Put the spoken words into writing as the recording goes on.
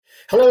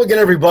Hello again,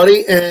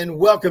 everybody, and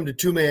welcome to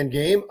Two Man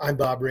Game. I'm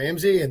Bob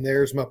Ramsey, and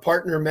there's my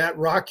partner, Matt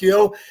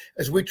Rocchio,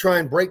 as we try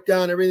and break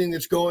down everything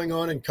that's going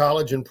on in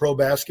college and pro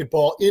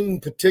basketball,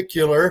 in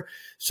particular,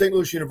 St.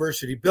 Louis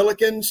University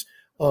Billikens.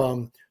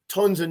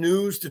 Tons of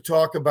news to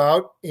talk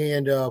about,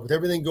 and with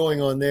everything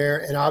going on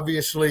there, and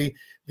obviously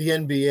the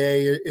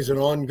NBA is an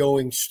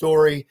ongoing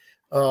story.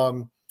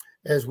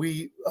 As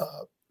we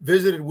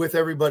visited with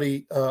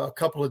everybody a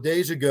couple of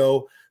days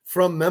ago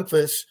from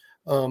Memphis,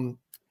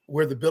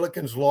 where the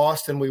Billikens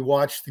lost, and we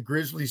watched the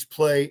Grizzlies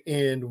play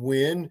and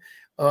win.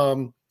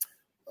 The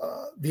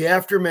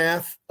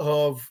aftermath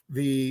of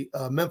the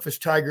Memphis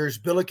Tigers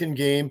Billiken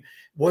game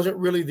wasn't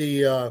really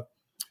the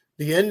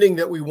ending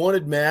that we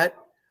wanted, Matt,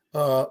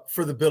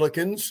 for the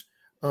Billikens.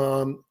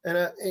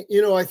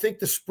 I think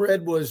the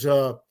spread was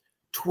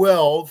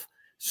 12,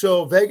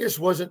 so Vegas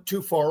wasn't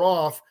too far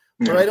off.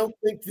 But I don't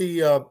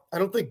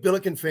think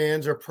Billiken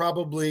fans are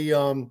probably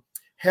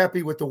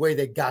happy with the way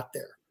they got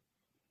there.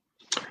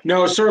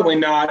 No, certainly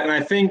not. And I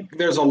think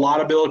there's a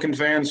lot of Billiken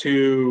fans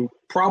who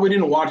probably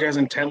didn't watch as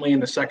intently in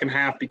the second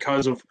half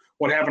because of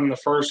what happened in the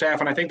first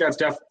half. And I think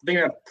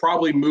that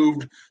probably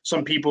moved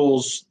some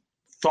people's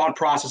thought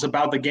process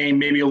about the game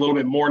maybe a little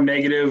bit more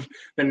negative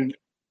than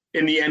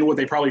in the end what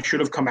they probably should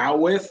have come out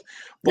with.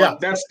 But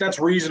yeah, that's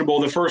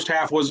reasonable. The first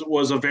half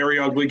was a very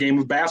ugly game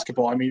of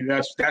basketball. I mean,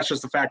 that's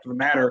just the fact of the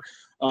matter.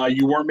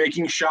 You weren't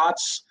making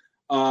shots.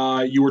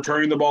 You were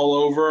turning the ball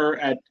over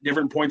at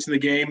different points in the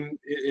game.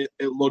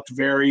 It looked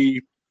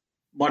very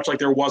much like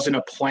there wasn't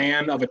a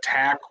plan of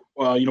attack,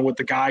 with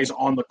the guys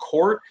on the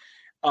court.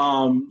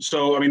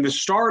 The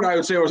start, I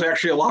would say, was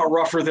actually a lot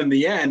rougher than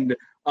the end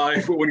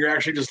when you're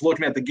actually just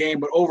looking at the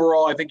game. But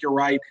overall, I think you're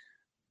right.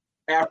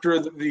 After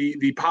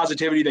the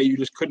positivity that you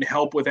just couldn't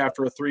help with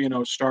after a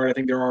 3-0 start, I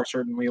think there are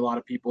certainly a lot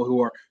of people who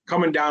are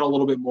coming down a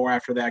little bit more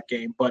after that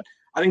game. But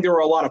I think there were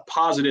a lot of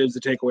positives to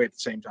take away at the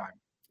same time.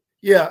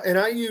 Yeah, and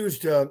I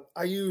used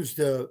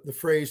the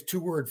phrase,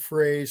 two-word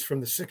phrase from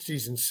the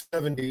 60s and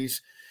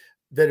 70s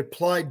that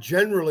applied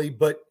generally,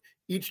 but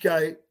each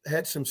guy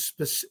had some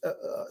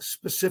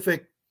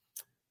specific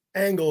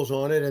angles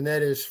on it, and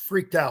that is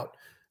freaked out.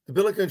 The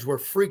Billikens were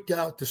freaked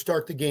out to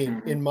start the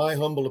game, in my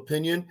humble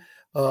opinion.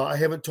 I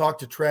haven't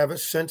talked to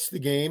Travis since the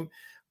game,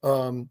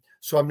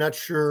 so I'm not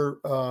sure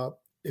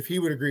if he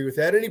would agree with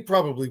that, and he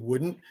probably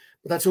wouldn't,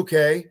 but that's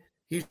okay.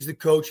 He's the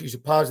coach. He's a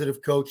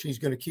positive coach. He's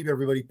going to keep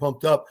everybody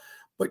pumped up.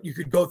 But you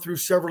could go through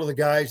several of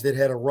the guys that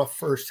had a rough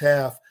first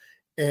half,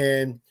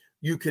 and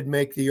you could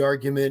make the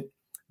argument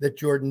that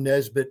Jordan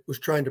Nesbitt was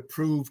trying to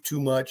prove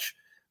too much,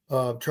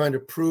 trying to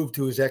prove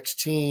to his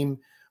ex-team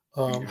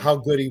how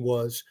good he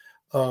was.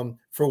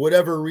 For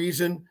whatever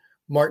reason,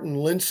 Martin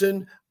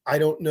Linson, I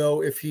don't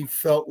know if he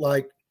felt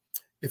like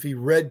if he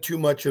read too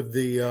much of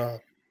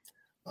the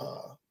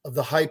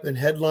hype and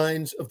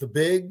headlines of the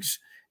bigs,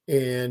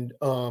 and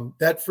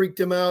that freaked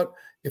him out.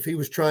 If he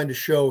was trying to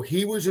show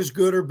he was as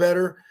good or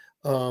better,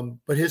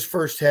 but his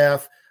first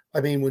half,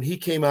 when he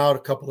came out a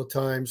couple of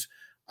times,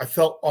 I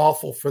felt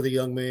awful for the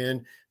young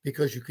man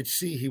because you could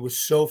see he was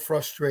so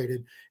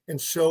frustrated and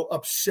so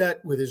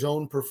upset with his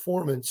own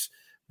performance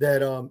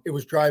that it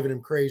was driving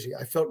him crazy.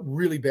 I felt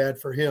really bad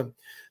for him.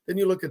 Then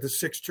you look at the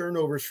 6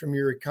 turnovers from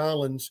Yuri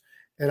Collins,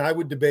 and I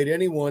would debate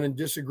anyone and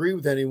disagree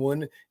with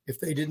anyone if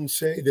they didn't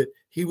say that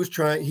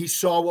he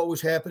saw what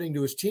was happening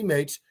to his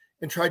teammates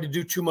and tried to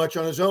do too much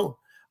on his own.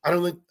 I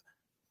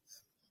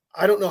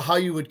don't know how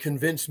you would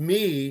convince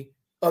me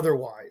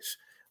otherwise.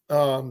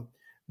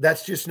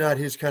 That's just not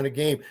his kind of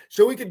game.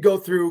 So we could go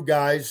through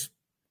guys,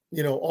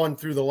 on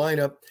through the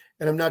lineup,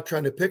 and I'm not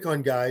trying to pick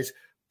on guys,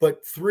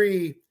 but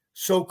 3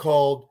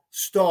 so-called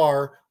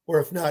star, or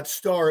if not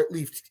star,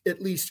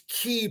 at least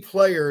key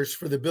players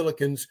for the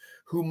Billikens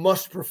who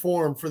must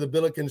perform for the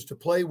Billikens to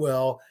play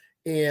well.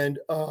 And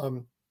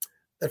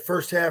that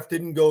first half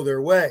didn't go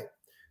their way.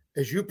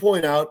 As you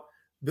point out,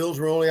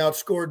 Bills were only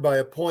outscored by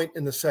a point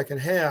in the second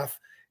half,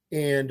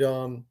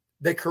 and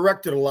they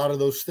corrected a lot of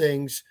those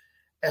things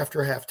after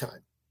halftime.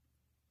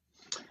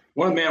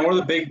 One of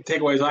the big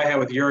takeaways I had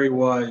with Yuri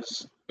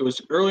was it was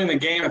early in the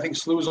game. I think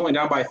SLU was only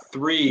down by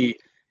 3,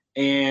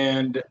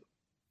 and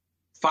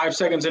 5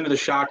 seconds into the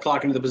shot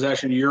clock, into the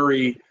possession,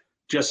 Yuri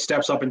just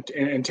steps up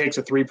and takes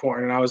a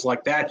 3-pointer. And I was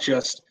like,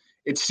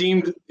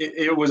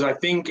 it was, I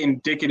think,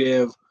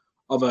 indicative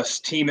of a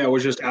team that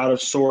was just out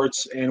of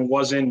sorts and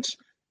wasn't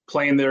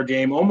playing their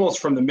game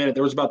almost from the minute.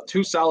 There was about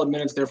 2 solid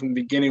minutes there from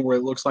the beginning where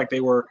it looks like they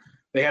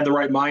had the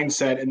right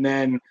mindset, and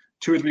then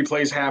 2 or 3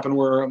 plays happened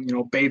where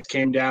Bates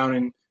came down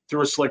and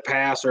threw a slick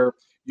pass, or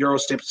Euro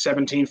stepped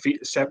 17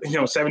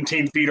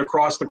 feet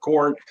across the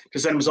court to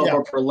set himself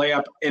up for a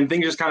layup, and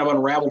things just kind of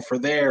unraveled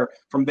from there.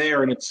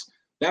 And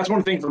that's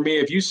one thing for me.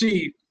 If you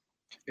see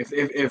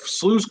if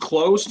SLU's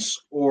close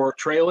or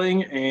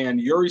trailing and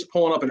Yuri's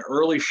pulling up an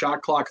early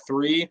shot clock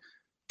 3,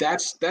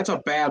 that's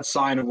a bad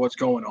sign of what's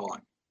going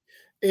on.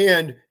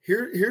 And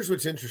here's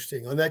what's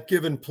interesting. On that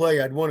given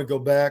play, I'd want to go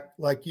back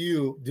like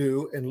you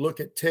do and look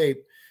at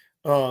tape.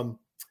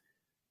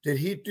 Did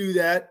he do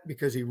that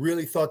because he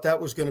really thought that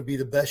was going to be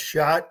the best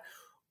shot?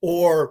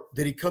 Or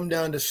did he come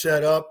down to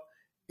set up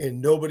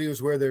and nobody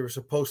was where they were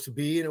supposed to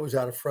be and it was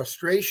out of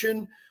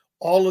frustration?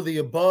 All of the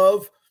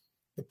above.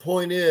 The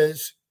point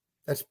is,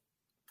 that's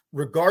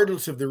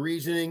regardless of the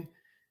reasoning,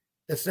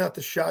 that's not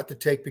the shot to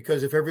take,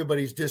 because if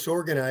everybody's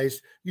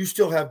disorganized, you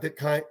still have the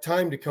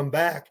time to come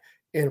back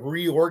and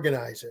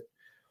reorganize it.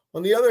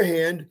 On the other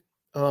hand,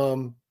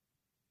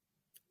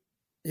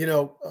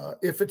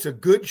 if it's a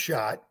good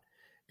shot,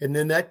 and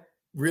then that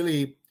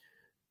really,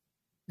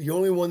 the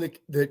only one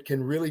that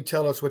can really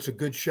tell us what's a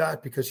good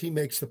shot, because he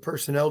makes the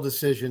personnel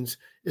decisions,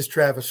 is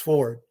Travis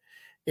Ford.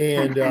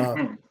 And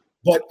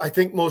but I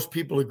think most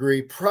people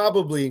agree,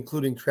 probably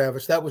including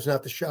Travis, that was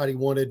not the shot he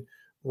wanted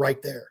right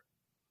there.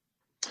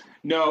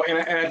 No, and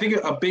I think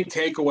a big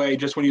takeaway,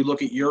 just when you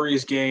look at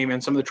Uri's game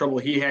and some of the trouble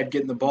he had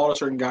getting the ball to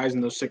certain guys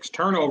in those 6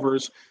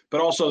 turnovers,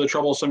 but also the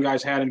trouble some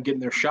guys had in getting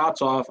their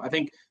shots off, I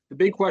think the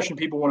big question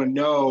people want to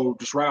know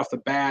just right off the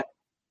bat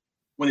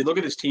when they look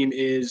at this team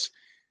is,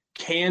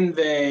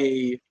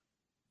 is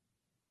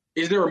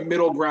there a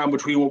middle ground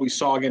between what we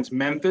saw against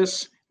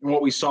Memphis and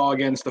what we saw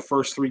against the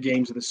first 3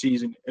 games of the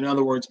season? In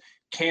other words,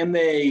 can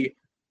they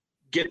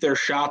get their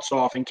shots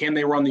off and can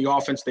they run the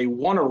offense they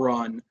want to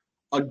run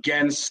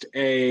against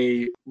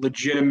a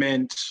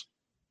legitimate,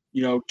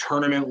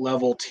 tournament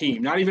level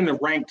team, not even a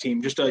ranked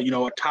team, just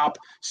a top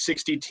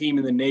 60 team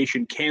in the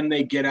nation? Can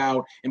they get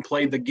out and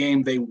play the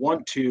game they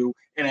want to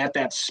and at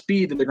that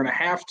speed that they're going to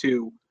have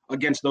to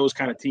against those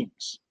kind of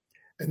teams?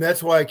 And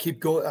that's why I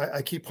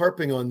keep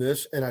harping on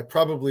this, and I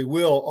probably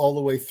will all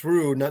the way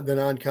through the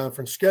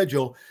non-conference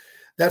schedule.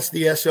 That's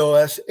the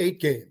SOS 8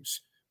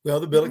 games. Well,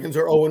 the Billikens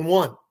are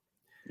 0-1.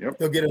 Yep.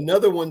 They'll get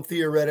another one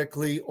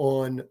theoretically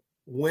on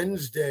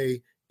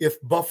Wednesday if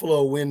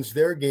Buffalo wins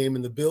their game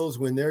and the Bills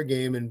win their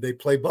game and they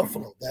play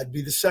Buffalo. That'd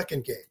be the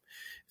second game.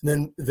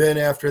 And then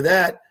after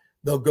that,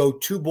 they'll go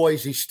to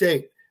Boise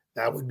State.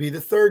 That would be the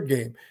third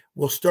game.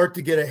 We'll start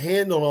to get a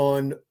handle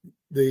on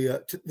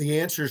the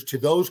answers to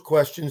those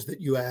questions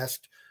that you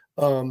asked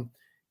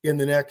in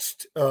the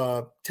next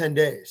 10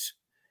 days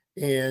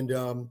and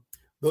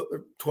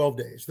 12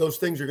 days. Those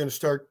things are going to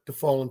start to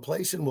fall in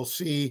place, and we'll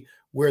see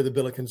where the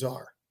Billikens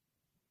are.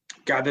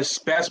 God, this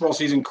basketball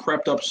season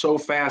crept up so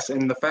fast,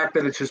 and the fact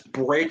that it's just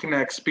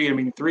breakneck speed. I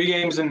mean, 3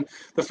 games in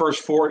the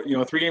first 4,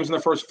 3 games in the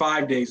first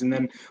 5 days, and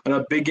then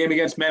a big game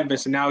against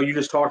Memphis, and now you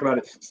just talked about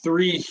it.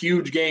 3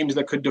 huge games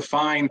that could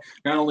define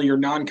not only your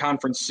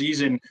non-conference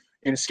season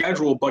and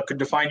schedule, but could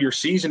define your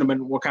season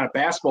and what kind of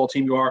basketball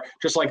team you are,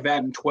 just like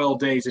that in 12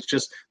 days. It's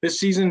just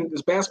this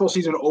basketball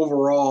season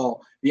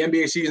overall, the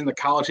NBA season, the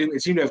college season,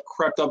 it seemed to have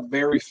crept up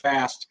very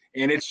fast,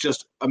 and it's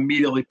just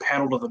immediately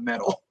pedal to the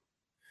metal.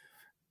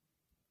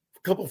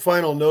 A couple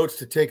final notes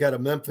to take out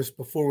of Memphis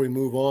before we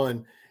move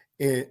on.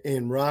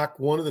 And Rock,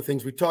 one of the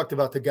things we talked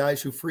about, the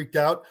guys who freaked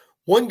out.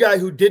 One guy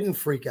who didn't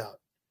freak out,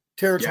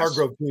 Terrence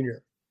Hargrove Jr.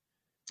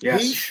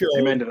 Yes, he showed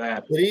amen to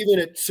that. That even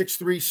at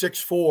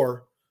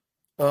 6'3",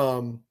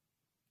 6'4",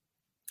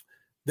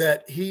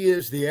 that he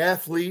is the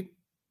athlete,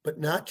 but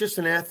not just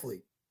an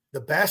athlete, the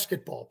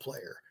basketball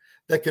player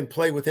that can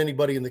play with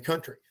anybody in the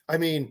country. I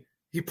mean,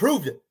 he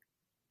proved it.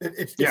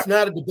 It's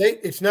not a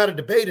debate. It's not a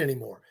debate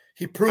anymore.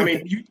 He proved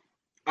it.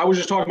 I was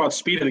just talking about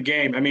speed of the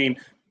game. I mean,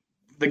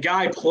 the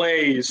guy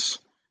plays,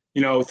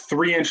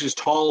 3 inches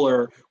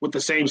taller with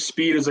the same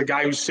speed as a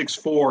guy who's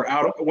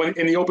 6'4"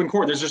 in the open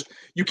court.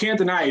 You can't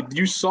deny it.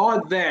 You saw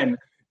it then.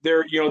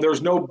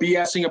 There's no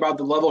BSing about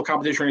the level of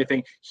competition or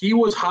anything. He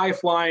was high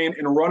flying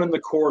and running the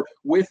court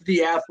with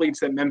the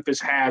athletes that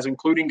Memphis has,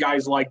 including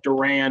guys like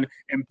Duran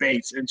and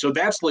Bates. And so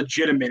that's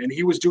legitimate. And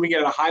he was doing it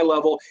at a high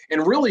level.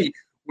 And really,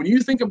 when you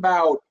think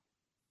about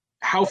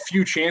how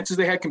few chances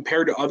they had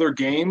compared to other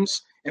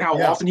games and how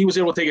often he was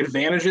able to take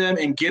advantage of them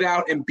and get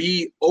out and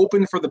be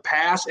open for the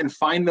pass and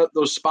find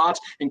those spots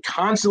and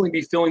constantly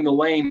be filling the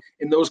lane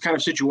in those kind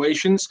of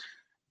situations,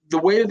 the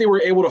way that they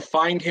were able to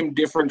find him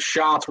different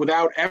shots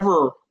without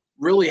ever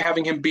really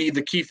having him be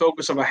the key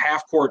focus of a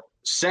half-court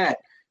set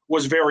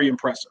was very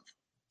impressive.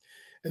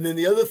 And then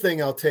the other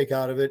thing I'll take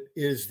out of it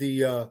is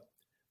the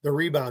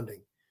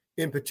rebounding,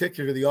 in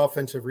particular the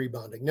offensive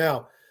rebounding.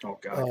 Now,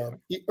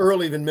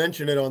 Earl even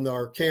mentioned it on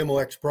our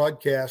KMOX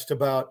broadcast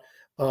about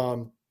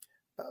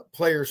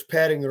players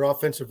padding their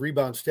offensive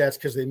rebound stats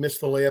because they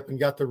missed the layup and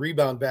got the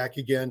rebound back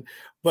again.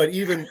 But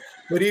even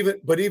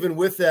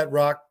with that,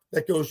 Rock,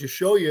 that goes to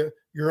show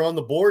you're on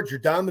the board, you're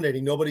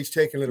dominating. Nobody's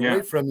taking it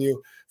away from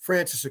you.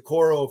 Francis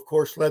Okoro, of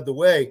course, led the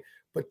way,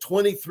 but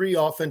 23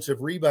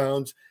 offensive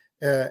rebounds,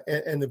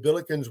 and the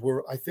Billikens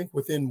were, I think,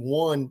 within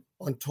 1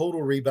 on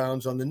total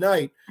rebounds on the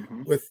night,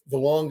 with the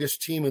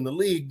longest team in the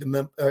league,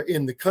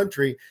 in the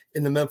country,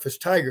 in the Memphis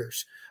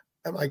Tigers.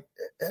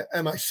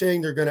 Am I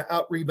saying they're going to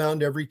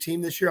out-rebound every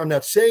team this year? I'm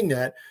not saying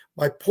that.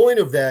 My point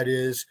of that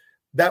is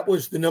that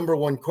was the number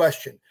one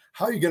question.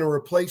 How are you going to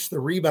replace the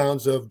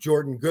rebounds of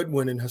Jordan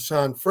Goodwin and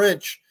Hassan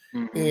French?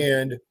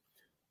 And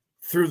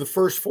through the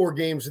first 4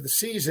 games of the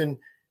season,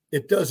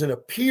 it doesn't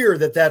appear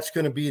that that's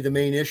going to be the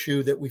main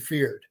issue that we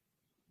feared.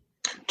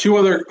 Two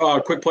other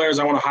quick players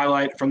I want to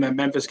highlight from that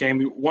Memphis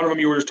game. One of them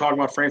you were just talking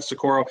about, Francis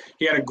Okoro.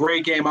 He had a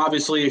great game.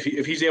 Obviously,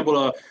 if he's able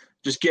to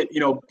just get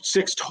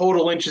 6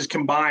 total inches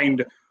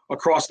combined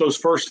across those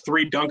first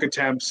 3 dunk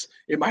attempts,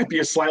 it might be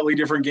a slightly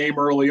different game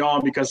early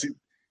on because he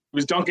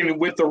was dunking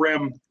with the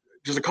rim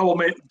just a couple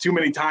too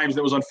many times.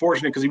 That was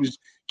unfortunate because he was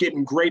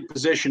getting great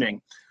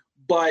positioning.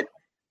 But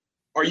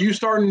are you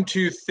starting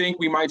to think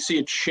we might see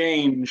a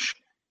change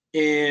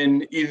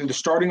in either the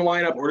starting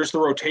lineup or just the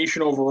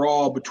rotation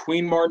overall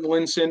between Martin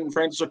Linson and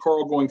Francis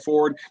Okoro going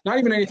forward? Not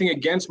even anything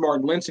against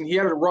Martin Linson. He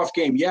had a rough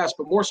game, yes,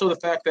 but more so the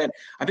fact that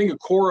I think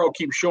Okoro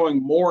keeps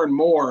showing more and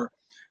more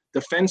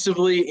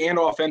defensively and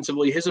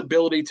offensively his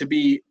ability to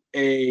be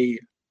a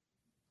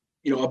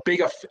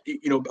big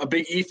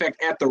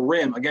effect at the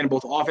rim, again,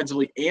 both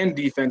offensively and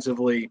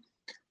defensively.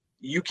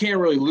 You can't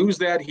really lose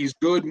that. He's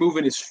good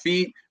moving his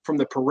feet from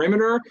the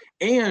perimeter,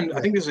 and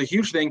I think this is a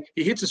huge thing.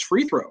 He hits his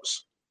free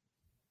throws.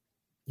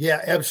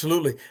 Yeah,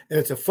 absolutely. And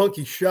it's a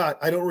funky shot.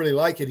 I don't really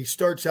like it. He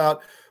starts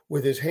out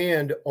with his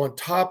hand on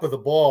top of the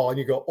ball, and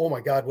you go, oh,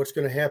 my God, what's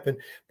going to happen?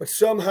 But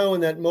somehow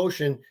in that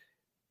motion,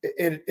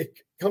 and it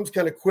comes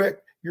kind of quick.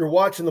 You're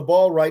watching the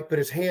ball right, but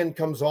his hand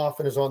comes off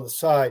and is on the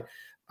side.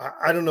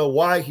 I don't know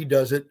why he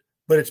does it,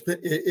 but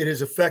it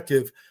is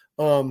effective.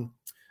 To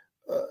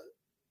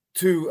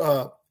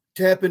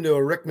tap into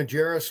a Rick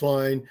Majerus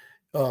line,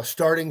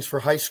 startings for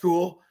high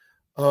school.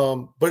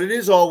 But it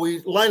is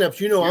always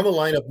lineups. I'm a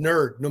lineup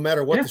nerd, no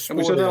matter what the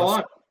sport is. We said that a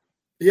lot.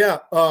 Yeah.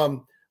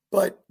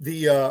 But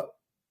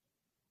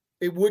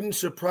it wouldn't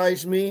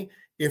surprise me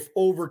if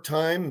over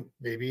time,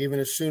 maybe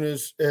even as soon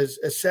as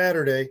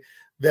Saturday,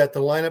 that the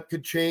lineup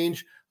could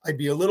change. I'd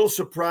be a little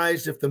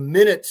surprised if the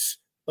minutes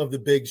of the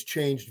bigs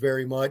changed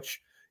very much,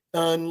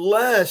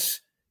 unless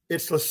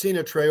it's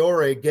Lassina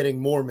Traore getting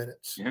more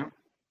minutes. Yeah,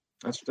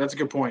 that's a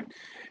good point.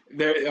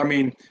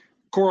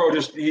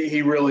 Okoro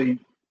he really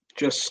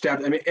just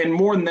stepped. And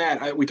more than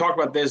that, we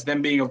talked about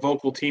them being a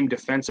vocal team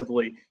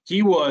defensively.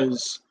 He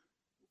was,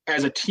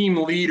 as a team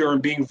leader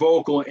and being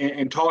vocal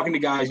and talking to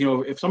guys,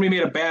 if somebody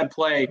made a bad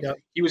play,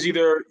 he was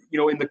either,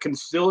 in the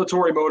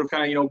conciliatory mode of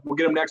kind of, we'll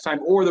get him next time,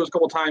 or there was a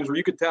couple of times where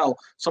you could tell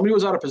somebody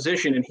was out of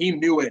position and he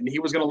knew it and he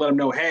was going to let them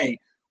know, hey,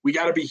 we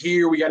got to be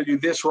here, we got to do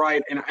this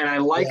right. And I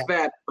like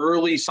that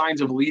early signs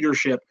of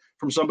leadership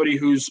from somebody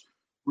who's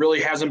really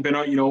hasn't been,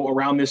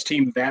 around this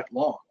team that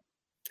long.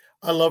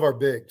 I love our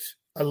bigs.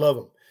 I love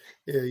them.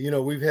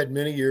 We've had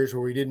many years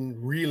where we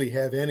didn't really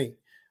have any,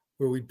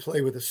 where we'd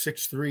play with a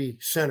 6'3"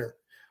 center.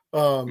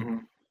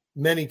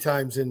 Many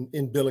times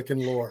in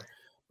Billiken lore,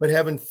 but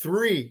having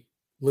 3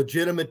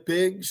 legitimate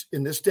bigs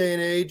in this day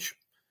and age,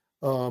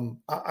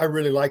 I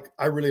really like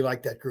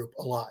that group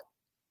a lot.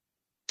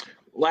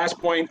 Last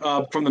point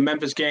from the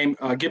Memphis game,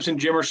 Gibson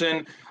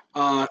Jimerson,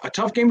 a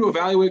tough game to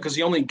evaluate because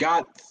he only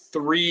got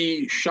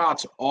 3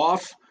 shots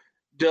off.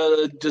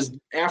 Does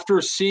after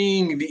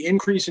seeing the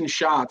increase in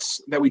shots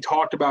that we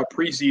talked about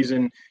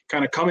preseason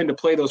kind of come into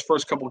play those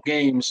first couple of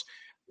games,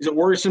 is it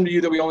worrisome to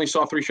you that we only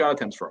saw 3 shot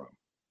attempts from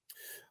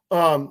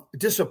him?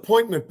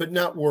 Disappointment, but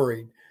not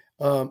worried.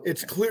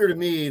 It's clear to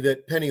me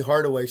that Penny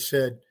Hardaway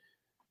said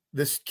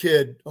this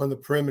kid on the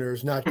perimeter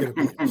is not going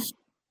to beat us.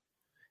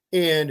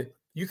 And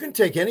you can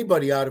take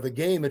anybody out of a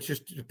game. It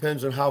just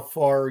depends on how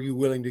far are you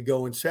willing to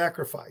go and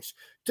sacrifice.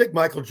 Take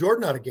Michael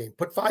Jordan out of a game,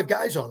 put 5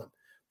 guys on him,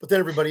 but then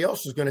everybody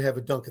else is going to have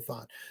a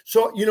dunkathon.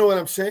 So you know what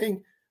I'm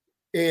saying?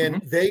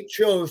 And they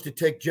chose to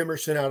take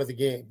Jimerson out of the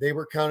game. They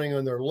were counting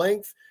on their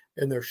length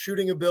and their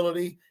shooting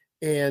ability,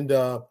 and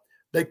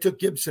they took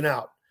Gibson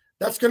out.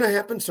 That's going to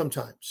happen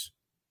sometimes.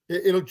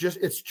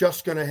 It's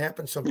just going to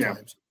happen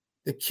sometimes.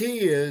 Yeah. The key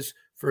is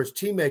for his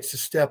teammates to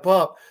step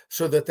up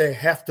so that they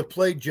have to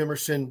play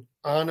Jimerson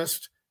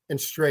honest and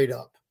straight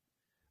up.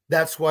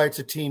 That's why it's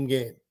a team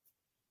game.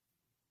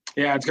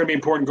 Yeah, it's going to be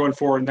important going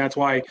forward, and that's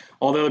why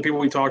all the other people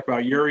we talked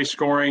about, Yuri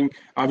scoring,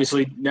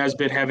 obviously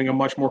Nesbitt having a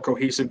much more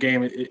cohesive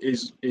game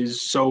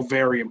is so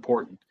very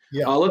important.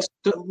 Yeah. Let's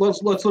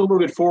look a little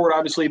bit forward.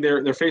 Obviously,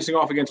 they're facing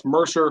off against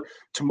Mercer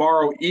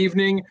tomorrow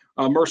evening.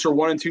 Mercer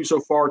 1-2 so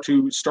far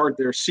to start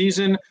their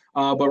season,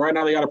 but right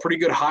now they got a pretty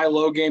good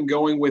high-low game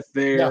going with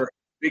their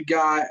big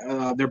guy,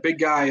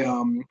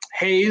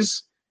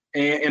 Hayes,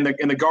 and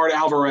the guard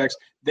Alvarez.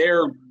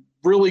 They're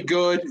really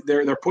good.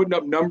 They're putting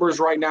up numbers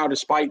right now,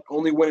 despite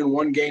only winning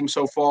 1 game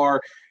so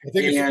far. I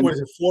think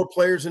it's 4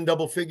 players in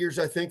double figures.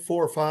 I think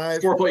 4 or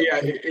 5. 4 play, yeah.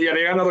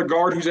 They got another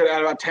guard who's at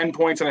about 10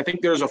 points, and I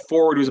think there's a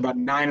forward who's about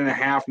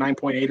 9.5,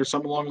 9.8, or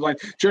something along those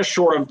lines, just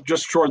short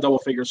of double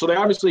figures. So they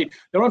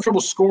don't have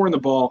trouble scoring the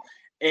ball.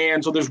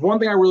 And so there's one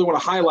thing I really want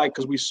to highlight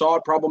because we saw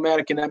it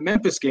problematic in that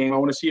Memphis game. I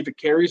want to see if it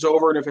carries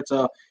over and if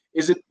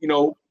is it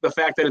the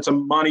fact that it's a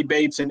Monty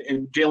Bates and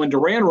Jalen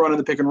Duran running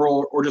the pick and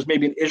roll, or just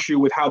maybe an issue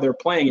with how they're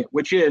playing it,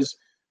 which is,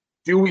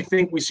 do we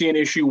think we see an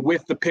issue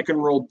with the pick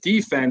and roll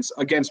defense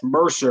against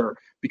Mercer?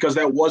 Because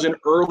that was an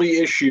early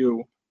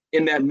issue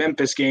in that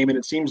Memphis game, and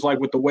it seems like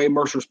with the way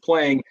Mercer's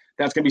playing,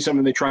 that's going to be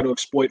something they try to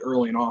exploit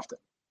early and often.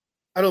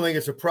 I don't think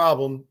it's a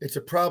problem. It's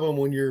a problem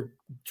when you're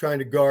trying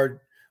to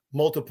guard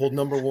multiple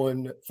number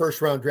 1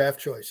 first-round draft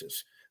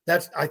choices.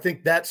 I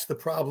think that's the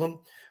problem.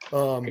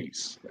 The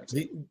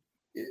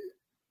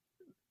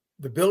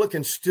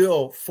Billikens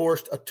still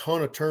forced a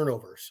ton of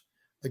turnovers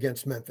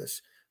against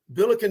Memphis.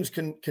 Billikens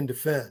can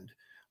defend.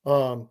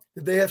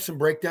 Did they have some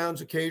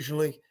breakdowns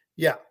occasionally?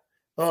 Yeah.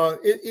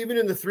 Even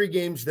in the 3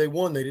 games they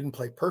won, they didn't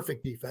play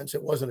perfect defense.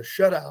 It wasn't a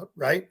shutout,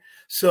 right?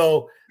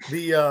 So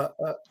I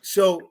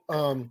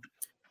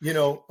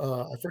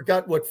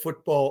forgot what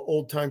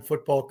old time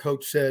football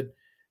coach said.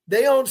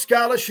 They own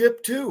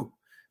scholarship too,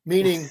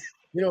 meaning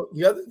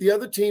the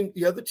other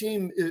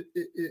team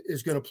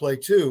is going to play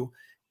too,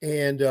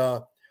 and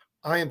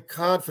I am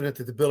confident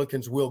that the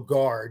Billikens will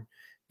guard,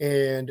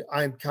 and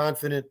I'm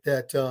confident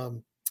that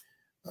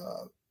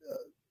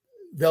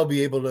they'll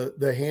be able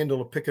to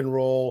handle a pick and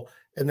roll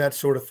and that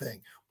sort of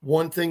thing.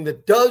 One thing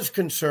that does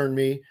concern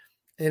me,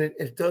 and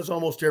it does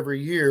almost every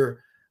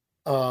year,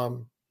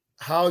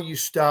 how you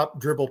stop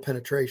dribble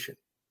penetration.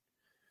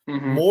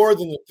 Mm-hmm. More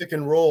than the pick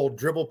and roll,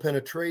 dribble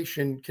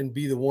penetration can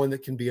be the one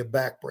that can be a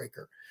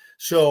backbreaker.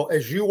 So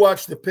as you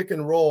watch the pick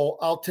and roll,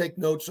 I'll take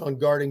notes on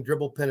guarding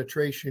dribble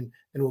penetration,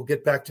 and we'll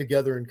get back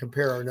together and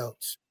compare our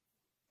notes.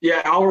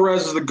 Yeah,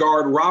 Alvarez is the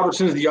guard.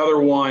 Robertson is the other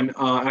one.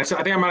 I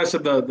think I might have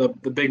said the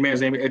big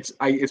man's name. It's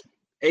Haase.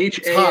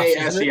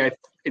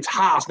 It's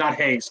Haas, not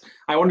Hayes.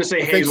 I wanted to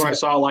say Hayes when I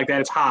saw it like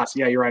that. It's Haas.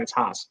 Yeah, you're right. It's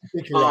Haas.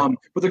 Right.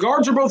 But the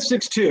guards are both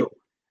 6'2",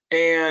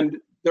 and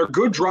they're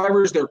good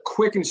drivers. They're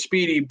quick and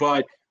speedy,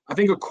 but I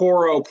think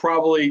Okoro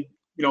probably,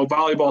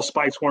 volleyball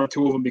spikes 1 or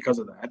 2 of them because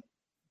of that.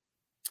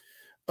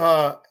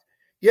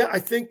 Yeah, I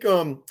think,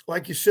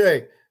 like you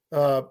say,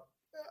 I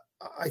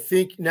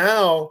think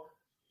now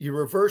you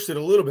reverse it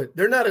a little bit.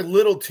 They're not a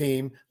little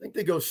team. I think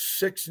they go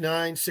 6'9",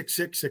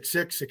 6'6",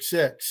 6'6",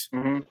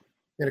 6'6",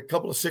 and a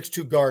couple of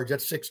 6'2" guards.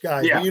 That's 6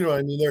 guys. Yeah. But you know what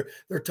I mean?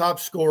 They're top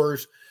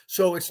scorers.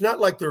 So it's not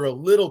like they're a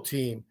little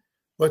team,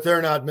 but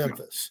they're not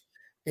Memphis.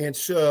 And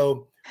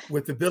so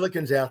with the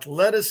Billikens'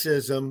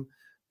 athleticism,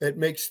 it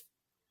makes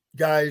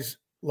guys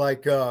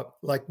like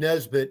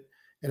Nesbitt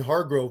and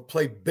Hargrove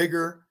play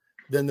bigger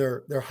than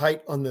their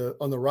height on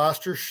the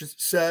roster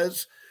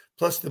says.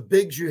 Plus the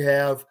bigs you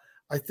have,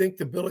 I think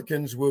the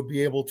Billikens will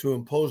be able to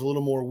impose a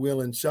little more will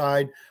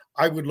inside.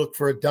 I would look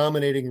for a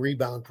dominating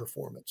rebound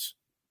performance.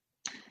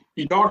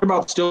 You talked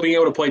about still being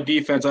able to play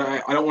defense.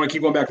 I don't want to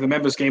keep going back to the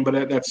Memphis game,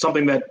 but that's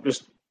something that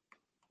just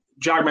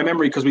jogged my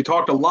memory because we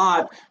talked a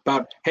lot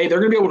about, hey, they're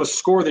going to be able to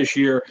score this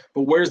year,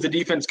 but where's the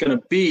defense going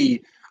to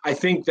be? I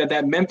think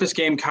that Memphis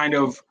game kind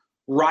of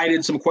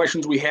righted some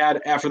questions we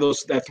had after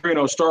that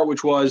 3-0 start,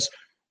 which was,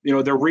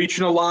 they're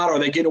reaching a lot. Are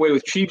they getting away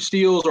with cheap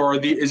steals, or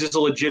is this a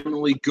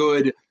legitimately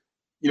good,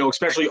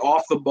 especially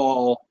off the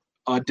ball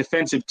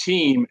defensive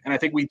team? And I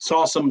think we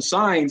saw some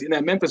signs in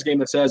that Memphis game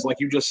that says, like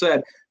you just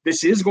said,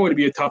 this is going to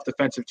be a tough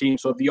defensive team.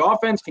 So if the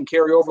offense can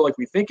carry over like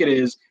we think it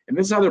is, and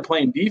this is how they're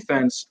playing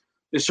defense,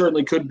 this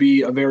certainly could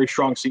be a very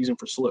strong season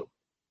for SLU.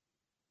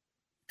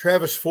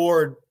 Travis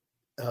Ford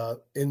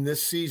in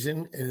this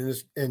season and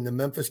in the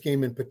Memphis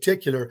game in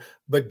particular,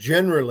 but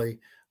generally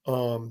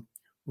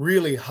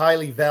really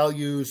highly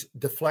values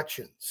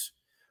deflections.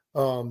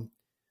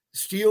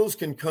 Steals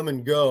can come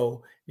and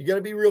go. You got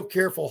to be real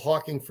careful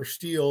hawking for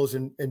steals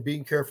and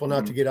being careful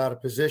not to get out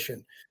of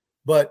position.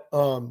 But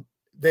the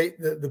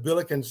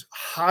Billikens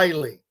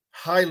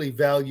highly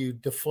value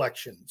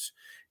deflections.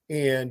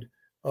 And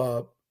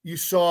you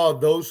saw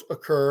those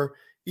occur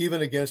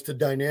even against a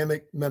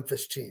dynamic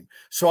Memphis team.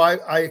 So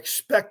I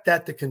expect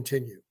that to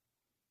continue.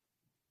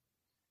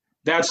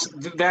 That's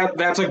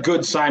a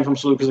good sign from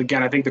SLU because,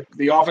 again, I think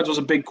the offense was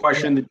a big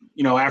question,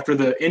 after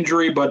the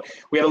injury, but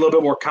we had a little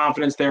bit more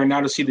confidence there. And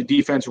now to see the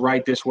defense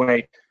right this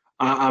way,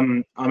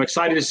 I'm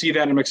excited to see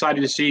that. And I'm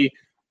excited to see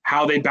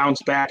how they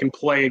bounce back and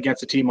play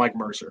against a team like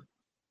Mercer.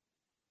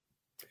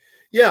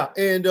 Yeah,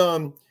 and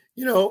I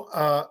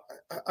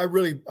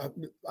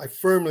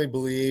firmly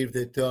believe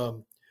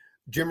that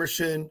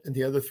Jimerson and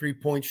the other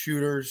 3-point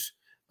shooters,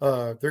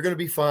 they're going to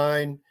be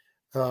fine.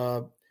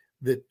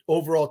 The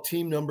overall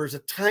team number is a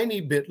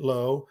tiny bit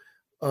low,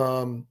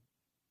 but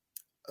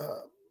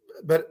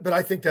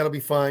I think that'll be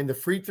fine. The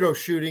free throw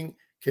shooting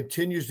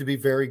continues to be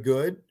very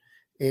good,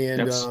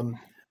 and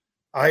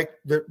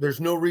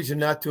there's no reason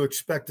not to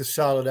expect a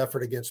solid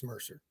effort against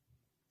Mercer.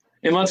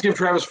 And let's give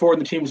Travis Ford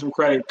and the team some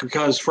credit,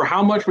 because for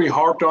how much we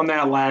harped on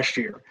that last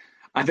year,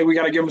 I think we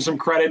got to give him some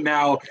credit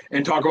now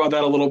and talk about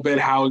that a little bit,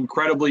 how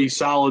incredibly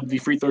solid the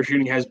free throw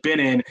shooting has been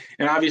in.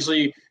 And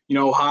obviously,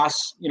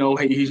 Haas,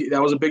 that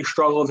was a big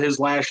struggle of his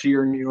last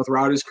year and,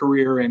 throughout his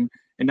career and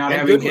not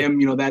having him,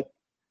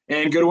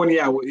 and Goodwin,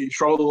 he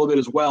struggled a little bit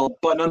as well.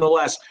 But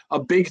nonetheless, a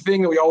big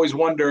thing that we always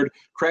wondered,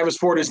 Travis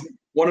Ford is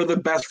one of the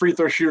best free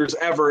throw shooters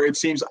ever. It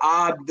seems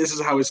odd this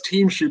is how his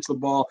team shoots the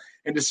ball,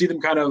 and to see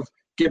them kind of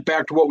get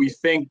back to what we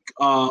think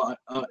an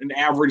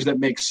average that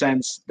makes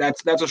sense.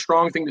 That's a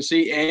strong thing to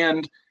see,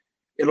 and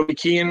it'll be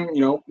key in,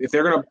 if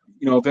they're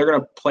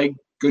gonna play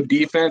good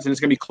defense and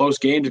it's gonna be close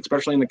games,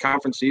 especially in the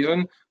conference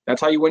season. That's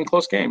how you win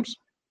close games.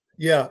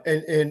 Yeah,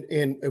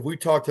 and we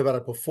talked about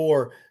it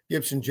before.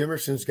 Gibson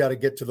Jimerson's got to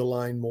get to the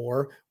line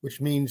more,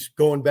 which means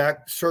going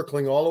back,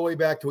 circling all the way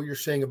back to what you're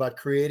saying about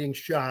creating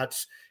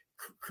shots,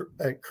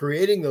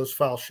 creating those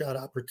foul shot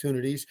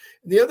opportunities.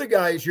 And the other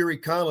guy is Yuri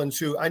Collins,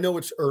 who I know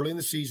it's early in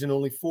the season,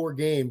 only 4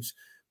 games,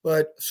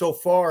 but so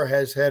far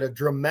has had a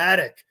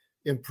dramatic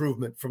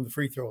improvement from the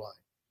free throw line.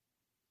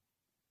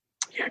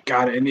 Yeah,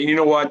 got it. And you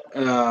know what?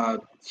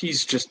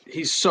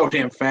 He's so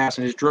damn fast,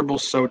 and his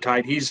dribble's so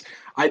tight.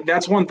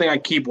 That's one thing I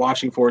keep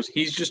watching for is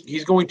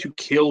he's going to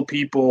kill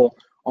people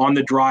on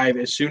the drive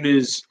as soon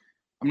as.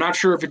 I'm not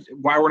sure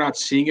why we're not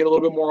seeing it a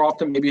little bit more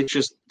often. Maybe it's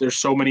just there's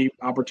so many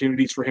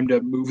opportunities for him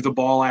to move the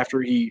ball after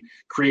he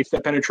creates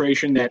that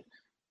penetration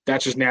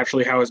that's just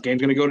naturally how his game's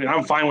going to go. And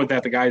I'm fine with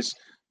that. The guy's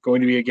going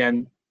to be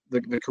again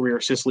the career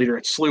assist leader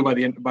at SLU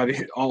by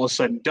the all of a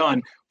sudden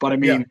done. But I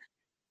mean,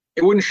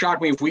 It wouldn't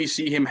shock me if we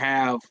see him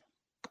have,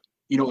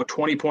 a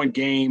 20-point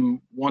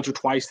game once or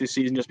twice this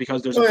season, just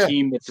because there's a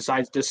team that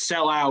decides to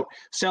sell out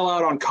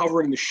on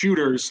covering the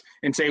shooters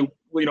and say,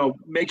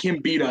 make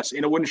him beat us.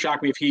 And it wouldn't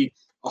shock me if he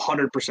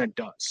 100%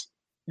 does.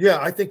 Yeah,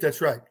 I think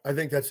that's right. I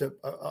think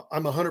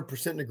I'm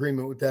 100% in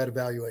agreement with that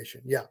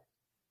evaluation. Yeah.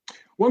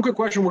 One quick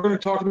question. We're going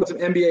to talk about some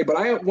NBA, but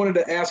I wanted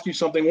to ask you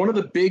something. One of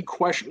the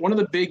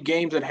big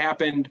games that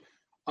happened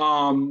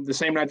the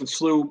same night that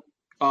SLU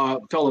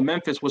fell to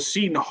Memphis was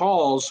Seton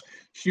Hall's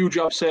huge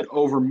upset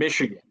over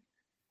Michigan.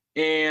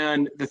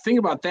 And the thing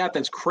about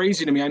that's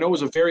crazy to me, I know it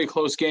was a very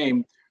close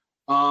game,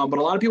 but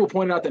a lot of people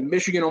pointed out that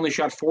Michigan only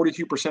shot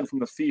 42% from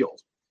the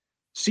field.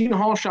 Seton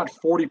Hall shot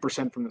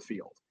 40% from the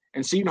field,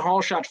 and Seton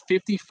Hall shot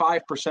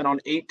 55% on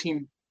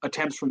 18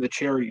 attempts from the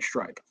charity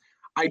stripe.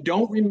 I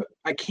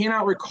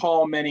cannot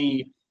recall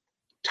many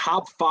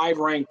top 5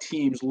 ranked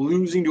teams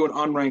losing to an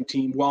unranked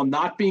team while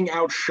not being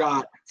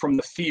outshot from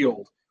the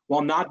field,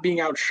 while not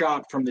being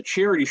outshot from the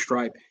charity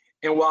stripe,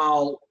 and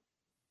while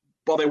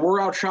they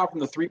were outshot from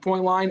the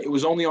 3-point line, it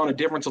was only on a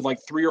difference of like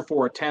 3 or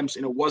 4 attempts,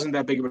 and it wasn't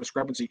that big of a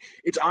discrepancy.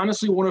 It's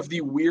honestly one of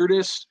the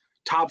weirdest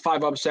top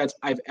 5 upsets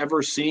I've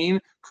ever seen.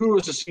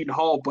 Kudos to Seton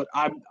Hall, but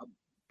I'm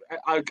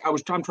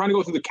trying to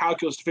go through the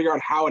calculus to figure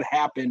out how it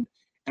happened,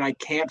 and I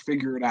can't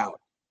figure it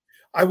out.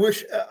 I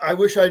wish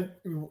I'd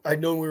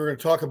known we were going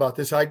to talk about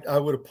this. I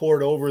would have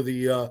poured over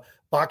the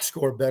box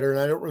score better, and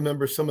I don't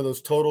remember some of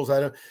those totals.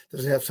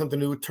 Does it have something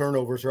to do with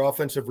turnovers or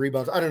offensive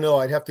rebounds? I don't know.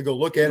 I'd have to go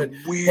look at it.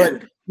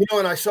 Weird. But,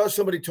 and I saw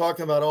somebody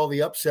talking about all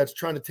the upsets,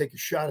 trying to take a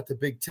shot at the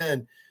Big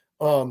Ten.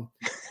 2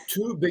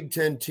 Big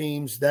Ten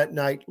teams that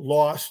night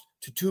lost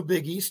to 2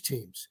 Big East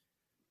teams.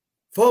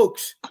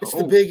 Folks, it's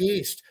the Big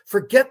East.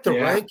 Forget the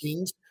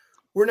rankings.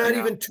 We're not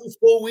even 2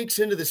 full weeks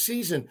into the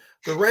season.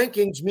 The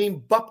rankings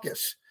mean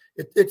bupkis.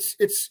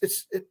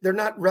 They're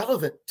not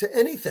relevant to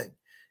anything.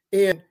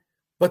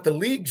 But the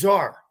leagues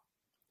are.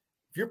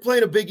 If you're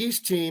playing a Big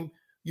East team,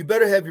 you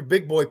better have your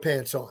big boy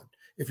pants on.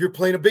 If you're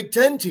playing a Big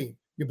Ten team,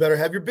 you better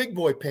have your big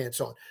boy pants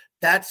on.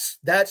 That's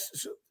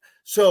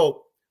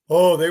so.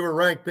 Oh, they were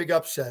ranked, big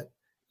upset.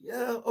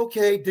 Yeah,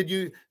 okay.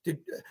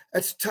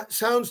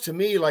 Sounds to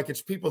me like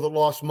it's people that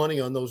lost money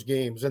on those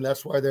games, and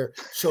that's why they're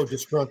so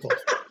disgruntled.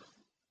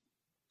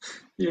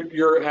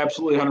 You're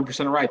absolutely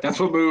 100% right. That's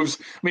what moves.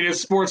 I mean,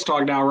 it's sports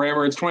talk now,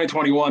 Rammer. It's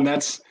 2021.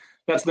 That's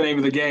the name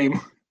of the game. In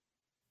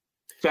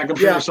fact, I'm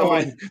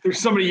sure there's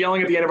somebody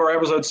yelling at the end of our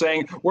episode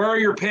saying, "Where are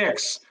your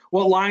picks?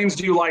 What lines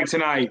do you like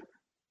tonight?"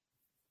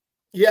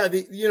 Yeah,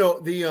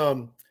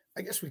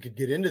 I guess we could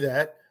get into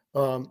that.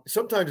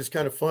 Sometimes it's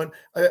kind of fun.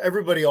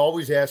 Everybody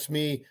always asks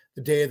me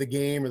the day of the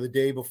game or the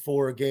day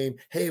before a game,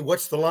 "Hey,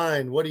 what's the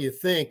line? What do you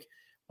think?"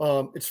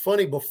 It's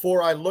funny.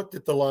 Before I looked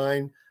at the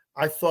line,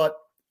 I thought,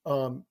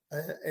 and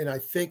I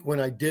think when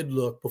I did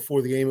look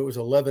before the game, it was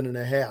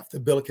 11.5, the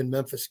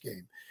Billiken-Memphis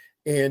game.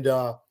 And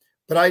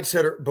but I'd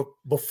said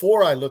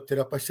before I looked it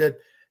up, I said,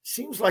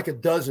 seems like a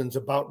dozen's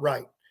about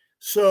right.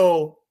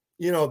 So,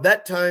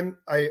 that time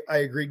I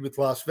agreed with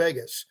Las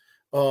Vegas,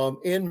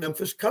 and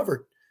Memphis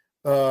covered.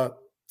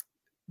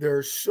 There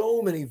are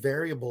so many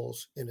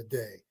variables in a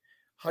day.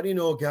 How do you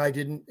know a guy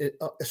didn't,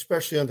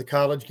 especially on the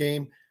college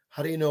game,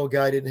 how do you know a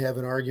guy didn't have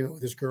an argument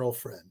with his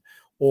girlfriend,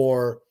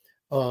 or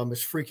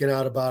is freaking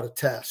out about a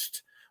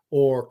test,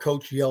 or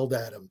coach yelled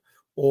at him,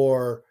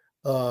 or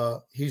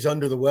he's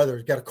under the weather,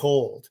 he's got a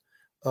cold.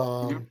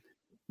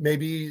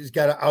 Maybe he's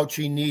got an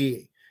ouchy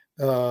knee.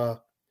 Now,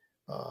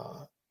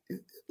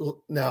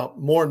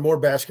 more and more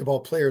basketball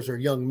players are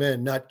young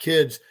men, not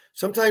kids.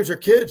 Sometimes they're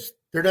kids.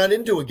 They're not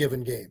into a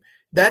given game.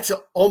 That's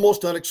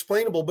almost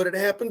unexplainable, but it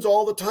happens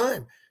all the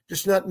time,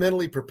 just not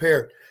mentally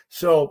prepared.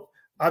 So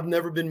I've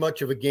never been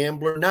much of a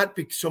gambler, not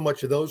so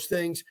much of those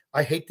things.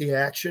 I hate the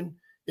action.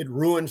 It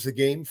ruins the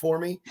game for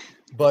me.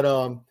 But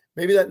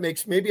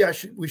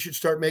we should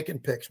start making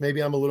picks. Maybe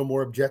I'm a little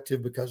more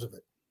objective because of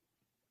it.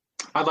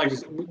 I'd like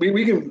to.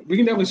 We can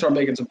definitely start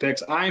making some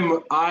picks.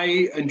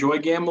 I enjoy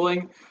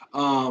gambling,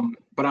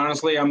 but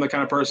honestly, I'm the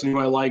kind of person who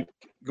I like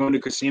going to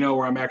a casino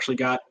where I'm actually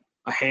got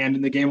a hand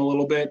in the game a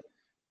little bit.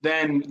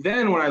 Then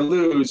when I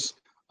lose,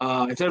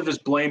 instead of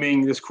just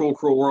blaming this cruel,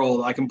 cruel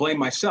world, I can blame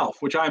myself,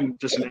 which I'm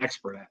just an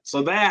expert at.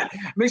 So that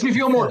makes me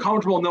feel more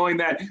comfortable knowing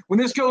that when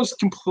this goes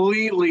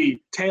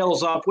completely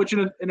tails up, which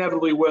it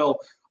inevitably will,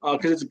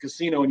 because it's a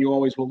casino and you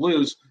always will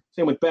lose.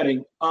 Same with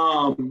betting.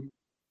 Then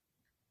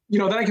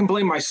I can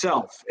blame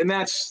myself, and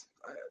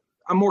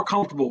I'm more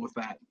comfortable with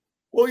that.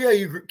 Well, yeah,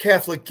 you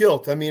Catholic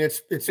guilt. I mean,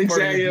 it's exactly.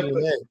 Part of your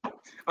DNA.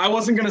 I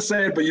wasn't going to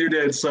say it, but you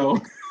did. So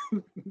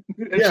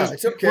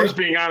it's okay. We're just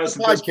being honest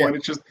at this point.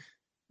 It's just,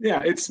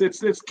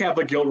 it's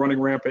Catholic guilt running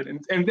rampant.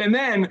 And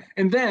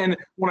then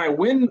when I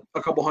win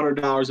a couple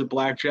 $100 at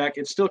blackjack,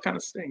 it still kind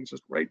of stings,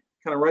 just right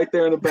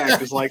there in the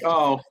back. It's like,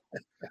 oh,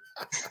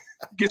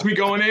 gets me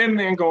going in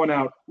and going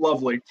out.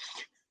 Lovely.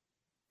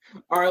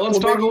 All right, let's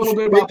talk a little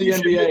bit about the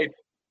NBA.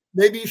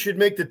 Maybe you should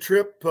make the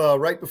trip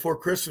right before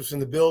Christmas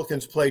and the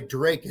Billikens play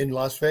Drake in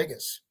Las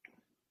Vegas.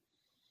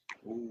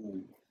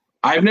 Ooh.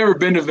 I've never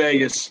been to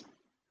Vegas.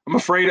 I'm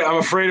afraid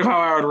of how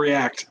I would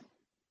react.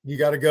 You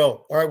got to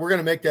go. All right, we're going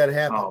to make that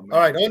happen. All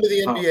right, on to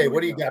the NBA.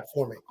 What do you got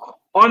for me?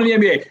 On to the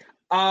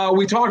NBA.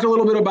 We talked a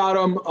little bit about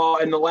them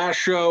in the last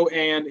show,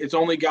 and it's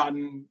only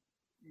gotten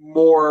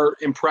more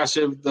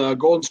impressive. The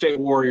Golden State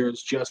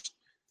Warriors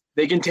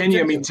they continue.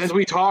 I mean, since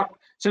we talked,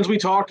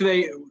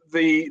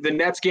 the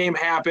Nets game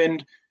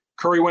happened.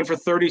 Curry went for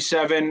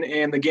 37,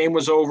 and the game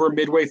was over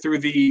midway through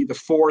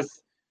the fourth.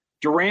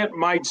 Durant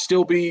might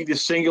still be the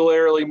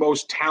singularly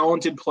most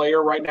talented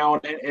player right now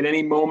at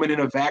any moment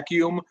in a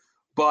vacuum,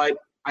 but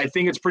I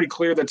think it's pretty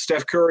clear that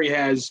Steph Curry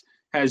has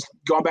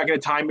gone back in a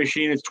time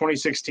machine. It's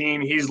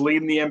 2016. He's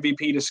leading the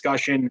MVP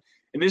discussion,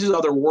 and this is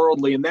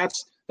otherworldly, and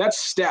that's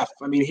Steph.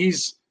 I mean,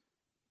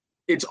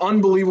 it's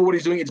unbelievable what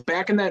he's doing. It's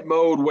back in that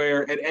mode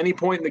where at any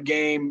point in the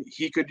game,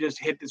 he could just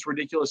hit this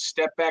ridiculous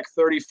step-back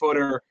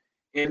 30-footer,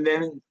 and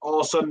then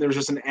all of a sudden there's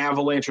just an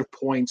avalanche of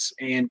points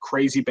and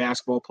crazy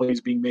basketball plays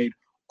being made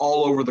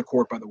all over the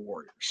court by the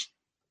Warriors.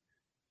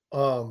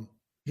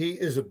 He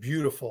is a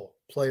beautiful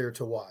player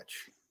to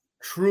watch.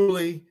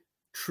 Truly,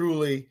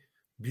 truly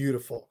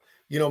beautiful.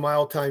 My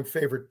all-time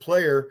favorite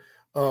player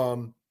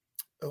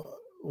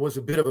was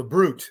a bit of a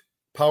brute,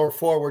 power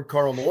forward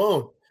Karl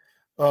Malone.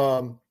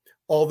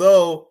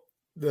 Although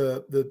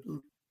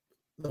the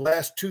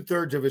last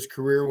 2/3 of his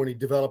career, when he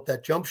developed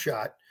that jump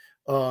shot,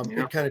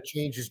 it kind of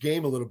changed his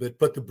game a little bit.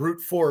 But the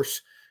brute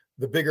force,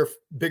 the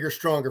bigger,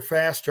 stronger,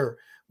 faster,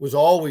 was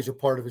always a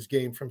part of his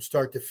game from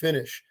start to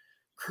finish.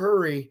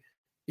 Curry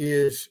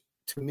is,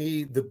 to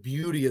me, the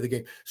beauty of the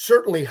game.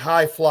 Certainly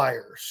high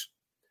flyers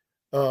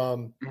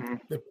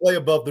that play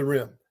above the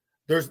rim.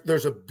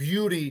 There's a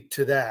beauty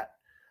to that.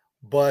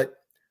 But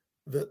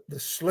the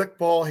slick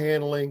ball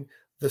handling,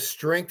 the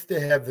strength to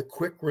have the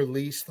quick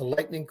release, the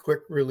lightning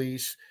quick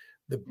release,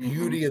 the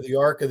beauty of the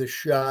arc of the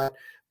shot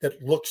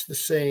that looks the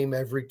same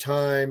every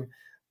time,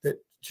 that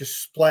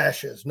just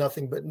splashes,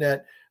 nothing but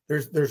net.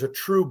 There's a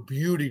true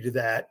beauty to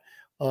that.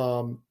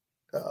 And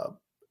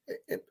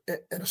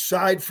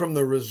aside from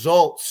the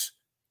results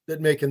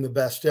that make him the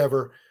best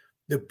ever,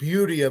 the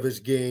beauty of his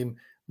game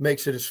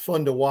makes it as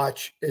fun to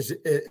watch as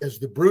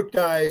the brute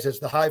guys, as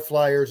the high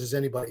flyers, as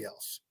anybody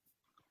else.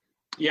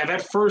 Yeah,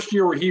 that first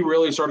year where he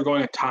really started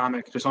going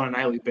atomic just on a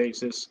nightly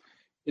basis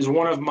is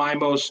one of my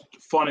most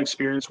fun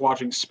experience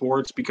watching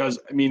sports, because,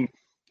 I mean,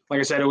 like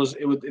I said,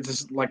 it's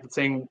just like the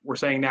thing we're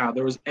saying now.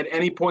 There was, at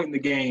any point in the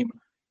game,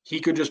 he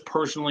could just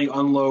personally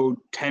unload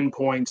 10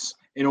 points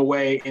in a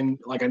way, in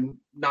like a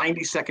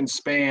 90-second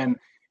span,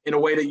 in a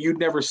way that you'd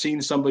never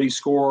seen somebody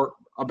score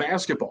a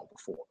basketball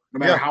before, no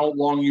matter how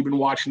long you've been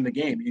watching the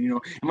game.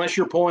 Unless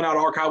you're pulling out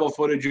archival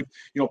footage of,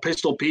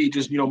 Pistol Pete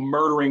just,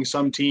 murdering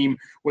some team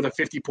with a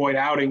 50-point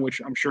outing, which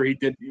I'm sure he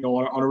did,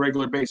 on a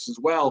regular basis as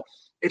well.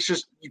 It's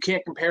just, you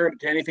can't compare it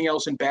to anything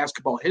else in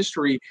basketball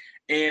history.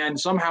 And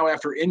somehow,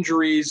 after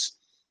injuries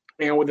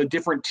and with a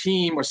different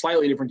team, or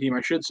slightly different team,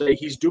 I should say,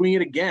 he's doing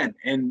it again.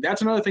 And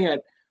that's another thing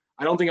that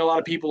I don't think a lot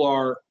of people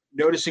are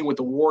noticing with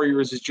the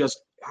Warriors, is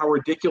just how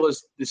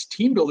ridiculous this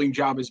team building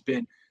job has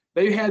been.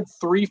 They've had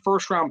 3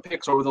 first-round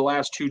picks over the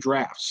last 2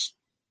 drafts.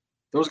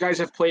 Those guys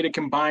have played a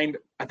combined,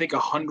 I think,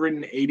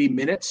 180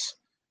 minutes.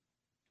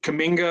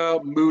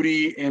 Kuminga,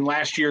 Moody, and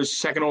last year's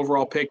second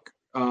overall pick,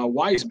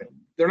 Wiseman.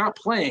 They're not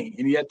playing,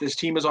 and yet this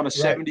team is on a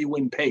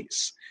 70-win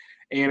pace.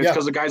 And it's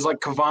because of guys like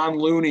Kevon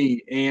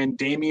Looney and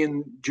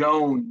Damian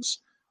Jones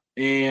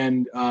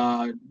and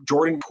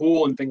Jordan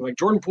Poole and things like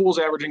Jordan Poole's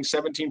averaging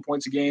 17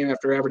 points a game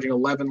after averaging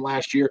 11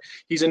 last year.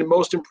 He's a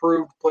most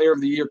improved player of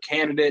the year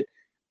candidate.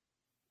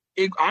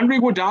 Andre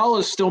Iguodala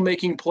is still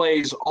making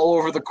plays all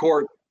over the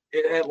court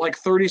at like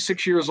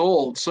 36 years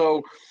old.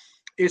 So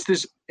it's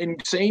this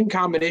insane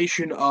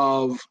combination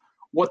of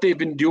what they've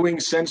been doing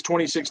since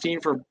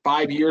 2016 for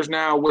 5 years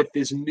now with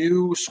this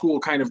new school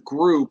kind of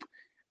group.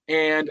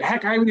 And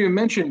heck, I haven't even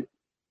mentioned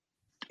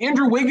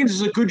Andrew Wiggins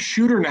is a good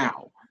shooter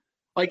now.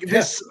 Like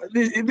this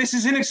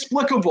is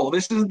inexplicable.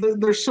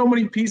 There's so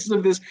many pieces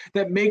of this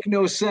that make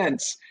no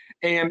sense.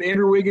 And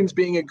Andrew Wiggins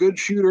being a good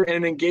shooter and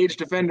an engaged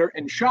defender,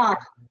 and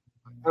Shock,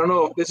 I don't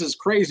know if this is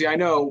crazy. I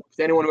know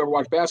anyone who ever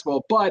watched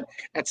basketball, but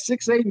at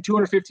 6'8" and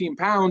 215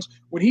 pounds,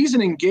 when he's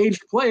an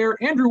engaged player,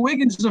 Andrew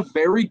Wiggins is a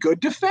very good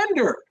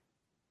defender.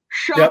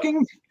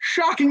 Shocking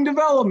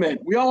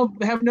development. We all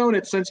have known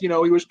it since, he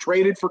was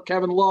traded for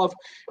Kevin Love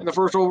in the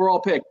first overall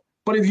pick.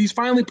 But he's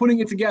finally putting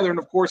it together, and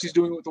of course he's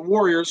doing it with the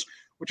Warriors,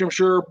 which I'm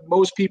sure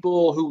most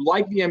people who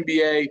like the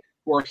NBA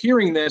who are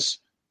hearing this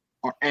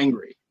are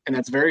angry. And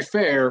that's very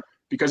fair,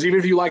 because even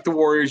if you like the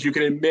Warriors, you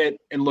can admit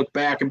and look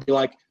back and be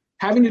like,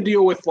 having to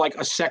deal with like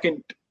a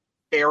second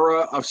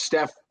era of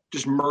Steph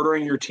just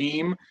murdering your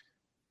team,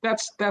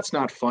 that's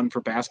not fun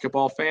for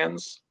basketball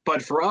fans.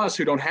 But for us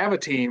who don't have a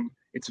team,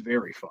 it's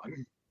very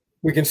fun.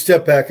 We can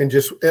step back and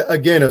just,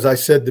 again, as I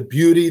said, the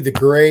beauty, the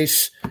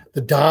grace,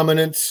 the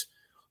dominance,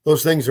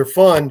 those things are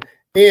fun.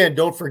 And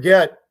don't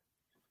forget,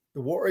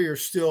 the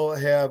Warriors still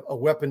have a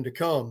weapon to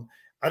come.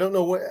 I don't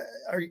know what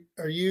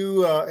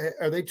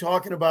are they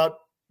talking about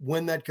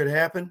when that could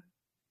happen?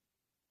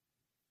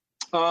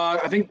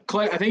 I think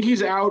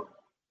he's out.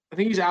 I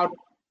think he's out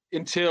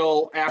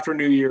until after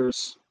New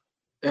Year's,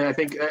 and I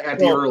think at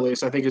the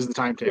earliest, I think is the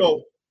timetable.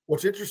 So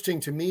what's interesting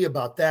to me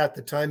about that,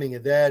 the timing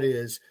of that,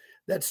 is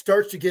that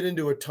starts to get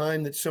into a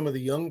time that some of the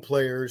young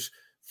players,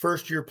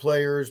 first-year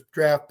players,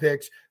 draft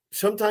picks,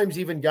 sometimes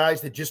even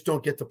guys that just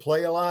don't get to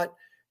play a lot,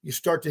 you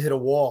start to hit a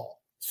wall,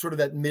 sort of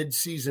that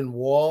mid-season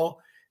wall,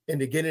 and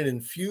to get an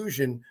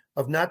infusion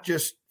of not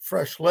just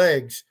fresh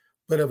legs,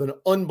 but of an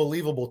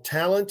unbelievable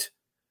talent.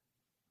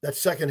 That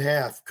second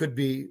half could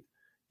be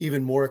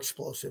even more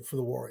explosive for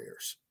the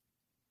Warriors.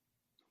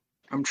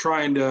 I'm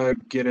trying to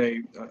get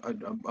a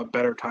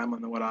better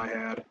timeline than what I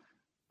had,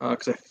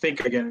 because I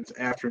think, again, it's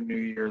after New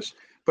Year's.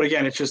 But,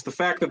 again, it's just the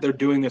fact that they're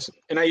doing this.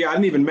 And I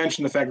didn't even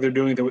mention the fact they're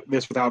doing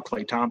this without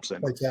Klay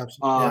Thompson.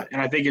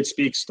 And I think it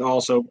speaks to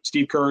also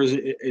Steve Kerr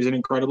is an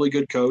incredibly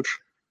good coach.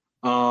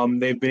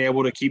 They've been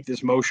able to keep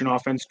this motion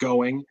offense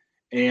going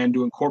and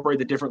to incorporate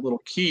the different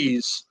little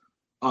keys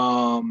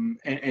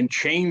and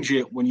change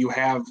it when you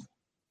have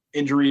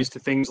injuries to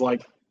things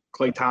like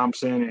Klay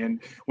Thompson,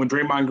 and when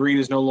Draymond Green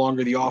is no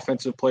longer the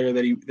offensive player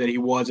that he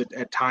was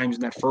at times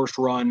in that first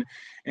run,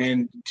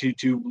 and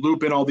to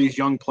loop in all these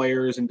young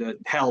players and to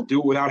do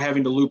it without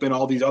having to loop in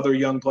all these other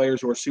young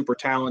players who are super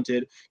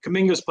talented.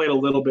 Kuminga's played a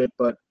little bit,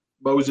 but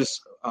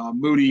Moses,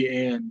 Moody,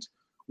 and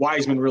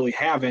Wiseman really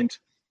haven't.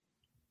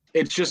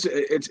 It's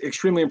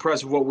extremely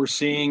impressive what we're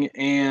seeing,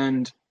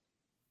 and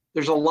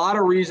there's a lot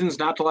of reasons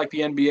not to like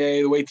the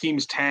NBA, the way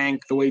teams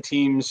tank, the way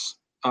teams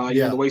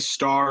the way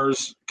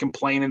stars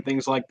complain and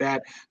things like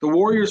that. The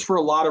Warriors, for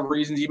a lot of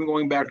reasons, even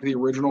going back to the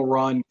original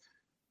run,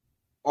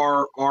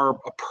 are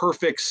a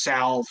perfect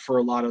salve for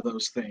a lot of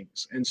those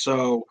things. And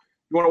so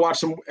you want to watch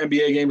some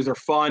NBA games, they're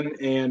fun.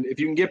 And if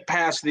you can get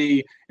past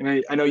and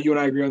I know you and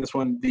I agree on this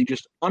one, the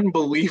just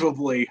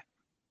unbelievably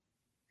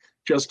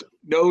just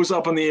nose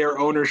up in the air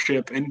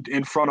ownership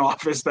and front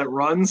office that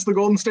runs the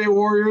Golden State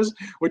Warriors,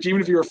 which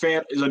even if you're a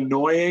fan is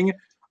annoying.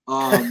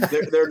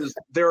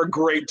 They're a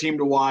great team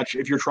to watch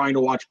if you're trying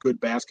to watch good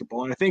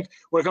basketball. And I think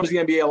when it comes to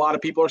the NBA, a lot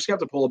of people are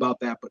skeptical about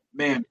that. But,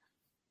 man,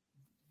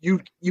 you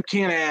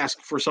can't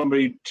ask for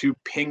somebody to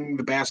ping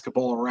the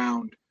basketball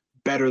around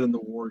better than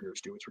the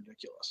Warriors do. It's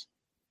ridiculous.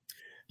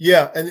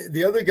 Yeah, and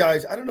the other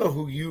guys, I don't know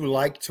who you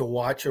like to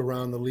watch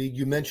around the league.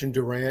 You mentioned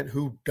Durant.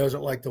 Who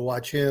doesn't like to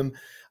watch him?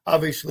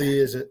 Obviously,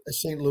 as a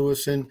St.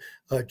 Louisan,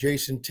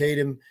 Jason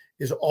Tatum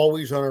is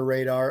always on our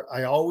radar.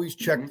 I always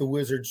check the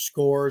Wizards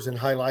scores and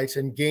highlights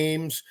and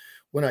games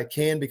when I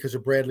can because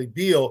of Bradley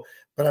Beal,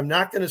 but I'm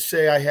not going to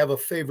say I have a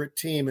favorite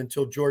team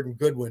until Jordan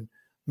Goodwin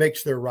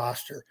makes their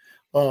roster.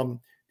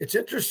 It's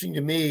interesting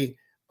to me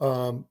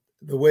the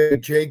way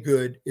Jay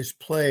Good is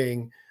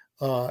playing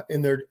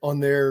on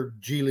their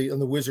G League, on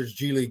the Wizards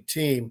G League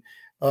team.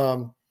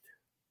 And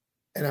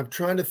I'm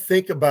trying to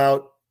think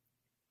about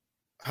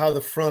how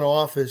the front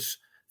office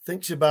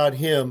thinks about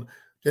him.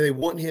 Do they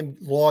want him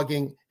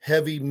logging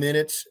heavy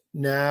minutes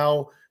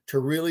now to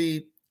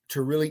really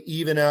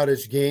even out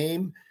his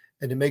game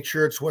and to make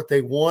sure it's what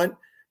they want?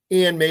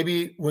 And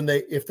maybe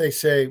if they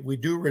say, we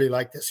do really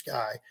like this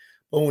guy,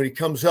 but when he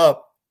comes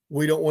up,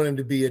 we don't want him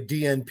to be a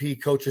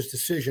DNP coach's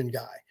decision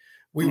guy.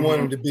 We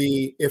want him to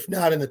be, if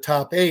not in the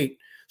top 8,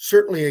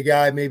 certainly a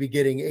guy maybe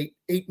getting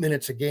eight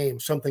minutes a game,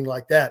 something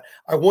like that.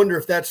 I wonder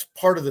if that's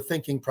part of the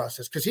thinking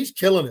process because he's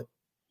killing it.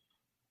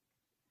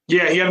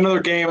 Yeah, he had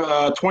another game,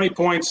 20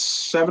 points,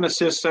 7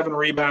 assists, 7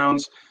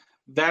 rebounds.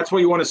 That's what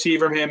you want to see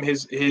from him.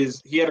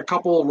 He had a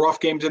couple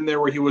rough games in there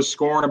where he was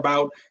scoring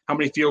about how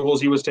many field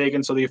goals he was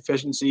taking, so the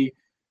efficiency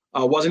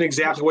wasn't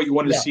exactly what you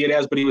wanted to see it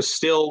as, but he was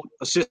still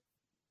assisting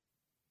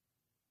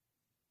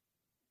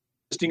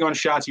on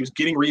shots. He was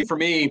getting read for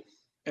me,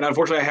 and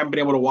unfortunately I haven't been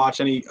able to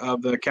watch any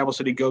of the Capital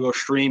City Go-Go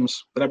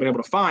streams that I've been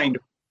able to find,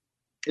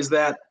 is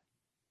that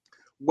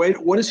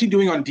what is he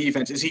doing on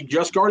defense? Is he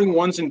just guarding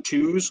 1s and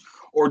 2s,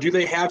 or do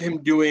they have him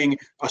doing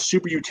a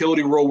super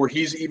utility role where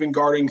he's even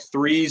guarding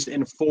 3s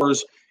and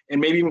 4s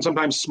and maybe even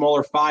sometimes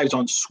smaller 5s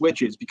on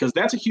switches? Because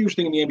that's a huge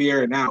thing in the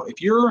NBA right now.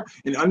 If you're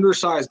an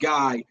undersized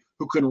guy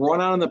who can run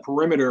out on the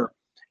perimeter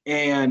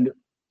and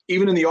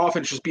even in the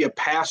offense, just be a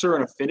passer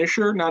and a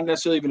finisher, not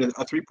necessarily even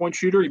a 3-point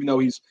shooter, even though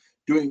he's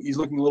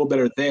looking a little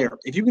better there.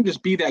 If you can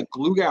just be that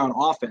glue guy on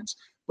offense,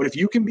 but if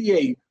you can be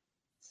a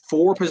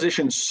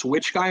 4-position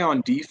switch guy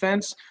on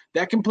defense,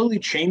 that completely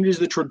changes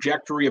the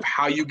trajectory of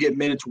how you get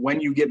minutes,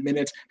 when you get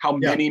minutes, how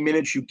many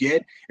minutes you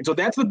get. And so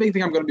that's the big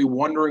thing I'm going to be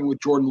wondering with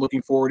Jordan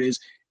looking forward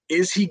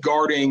is he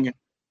guarding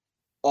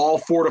all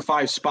 4 to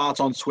 5 spots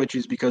on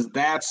switches? Because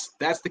that's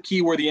the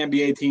key where the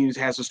NBA teams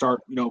has to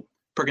start,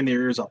 pricking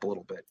their ears up a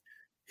little bit.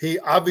 He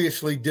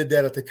obviously did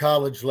that at the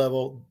college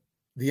level.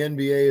 The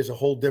NBA is a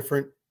whole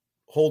different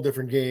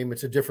game.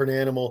 It's a different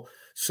animal.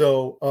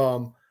 So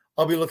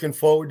I'll be looking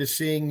forward to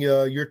seeing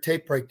your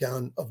tape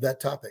breakdown of that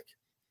topic.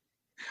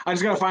 I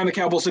just got to find the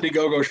Capital City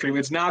Go-Go stream.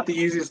 It's not the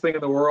easiest thing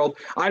in the world.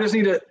 I just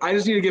need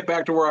to get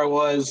back to where I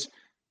was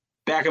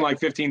back in like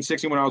 15,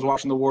 16 when I was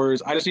watching the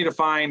Warriors. I just need to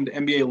find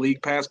NBA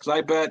League Pass, because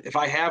I bet if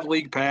I have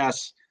League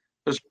Pass,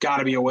 there's got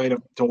to be a way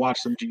to watch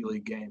some G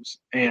League games.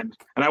 And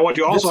I want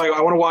to also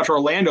I want to watch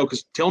Orlando,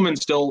 because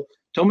Tillman's still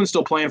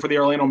playing for the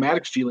Orlando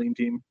Magic G League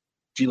team.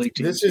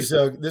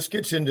 This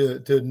gets into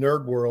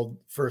nerd world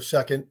for a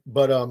second,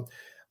 but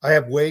I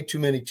have way too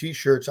many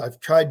T-shirts. I've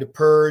tried to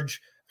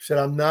purge. I said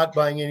I'm not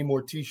buying any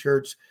more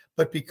T-shirts,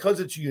 but because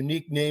it's a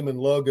unique name and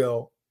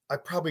logo, I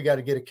probably got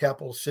to get a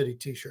Capital City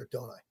T-shirt,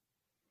 don't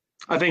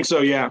I? I think so.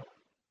 Yeah.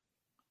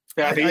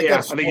 I think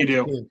you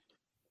do.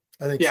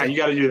 I think so. You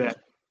got to do that.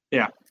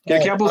 Yeah.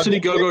 Get a Capital City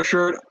Go-Go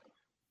shirt.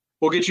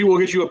 We'll get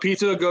you a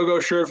Pizza Go-Go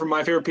shirt from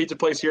my favorite pizza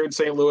place here in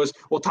St. Louis.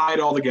 We'll tie it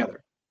all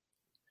together.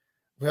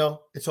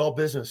 Well, it's all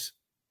business.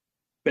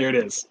 There it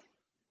is.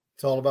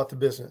 It's all about the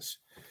business.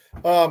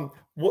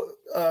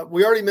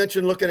 We already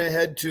mentioned looking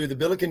ahead to the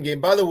Billiken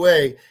game. By the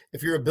way,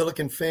 if you're a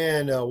Billiken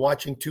fan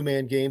watching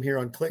two-man game here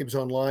on Claibs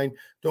Online,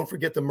 don't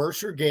forget the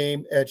Mercer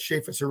game at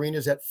Chaifetz Arena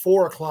is at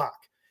 4:00,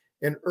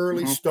 an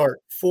early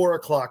start,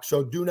 4:00.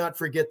 So do not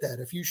forget that.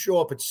 If you show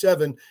up at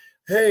 7,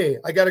 hey,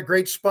 I got a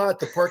great spot.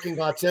 The parking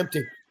lot's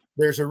empty.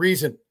 There's a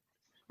reason.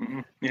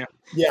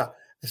 Yeah,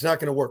 it's not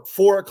going to work.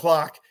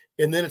 4:00,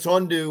 and then it's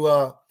on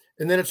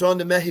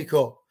to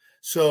Mexico.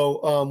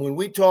 So when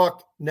we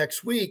talk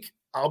next week,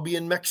 I'll be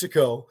in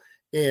Mexico,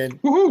 and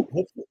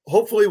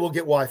hopefully we'll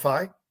get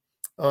Wi-Fi.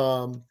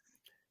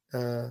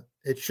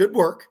 It should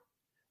work.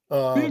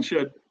 It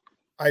should.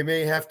 I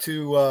may have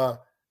to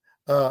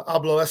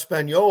hablo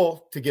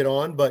español to get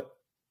on, but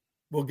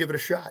we'll give it a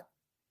shot.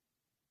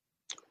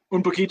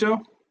 Un poquito?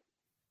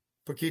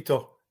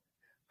 Poquito,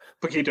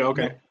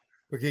 okay.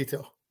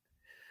 Poquito.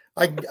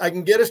 I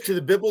can get us to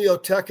the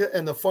Biblioteca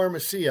and the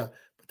Farmacia,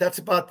 but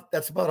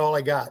that's about all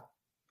I got.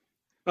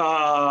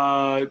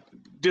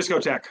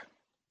 Discotheque.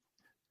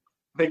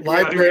 I think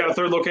we got a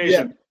third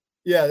location.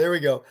 Yeah, there we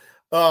go.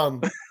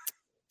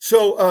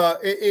 So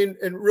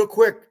real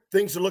quick,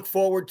 things to look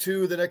forward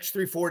to the next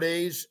 3-4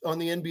 days on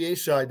the NBA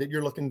side that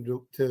you're looking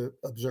to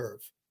observe.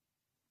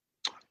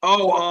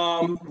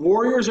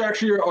 Warriors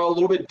actually are a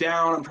little bit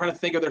down. I'm trying to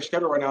think of their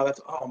schedule right now.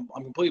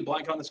 I'm completely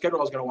blanking on the schedule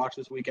I was going to watch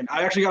this weekend.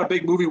 I actually got a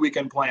big movie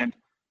weekend planned.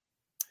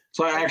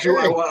 So I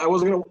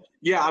wasn't going to.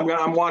 Yeah,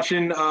 I'm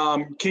watching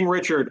King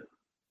Richard,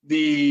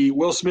 the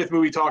Will Smith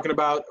movie talking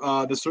about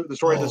the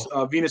story of this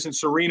Venus and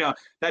Serena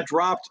that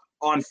dropped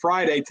on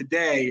Friday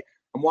today.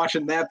 I'm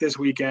watching that this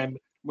weekend.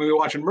 We'll be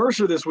watching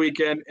Mercer this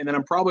weekend, and then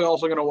I'm probably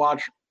also going to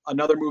watch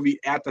another movie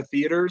at the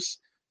theaters.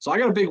 So I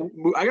got a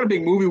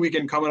big movie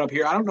weekend coming up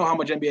here. I don't know how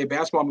much NBA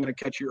basketball I'm going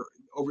to catch here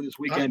over this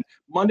weekend.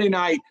 Monday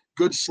night,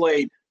 good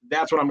slate.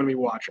 That's what I'm going to be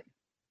watching.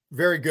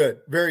 Very good.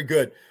 Very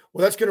good.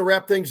 Well, that's going to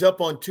wrap things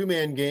up on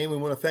Two-Man Game. We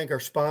want to thank our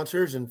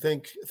sponsors and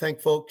thank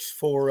folks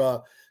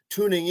for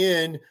tuning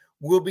in.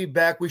 We'll be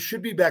back. We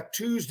should be back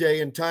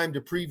Tuesday in time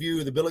to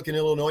preview the Billiken,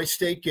 Illinois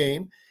State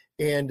game.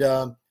 And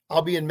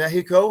I'll be in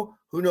Mexico.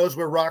 Who knows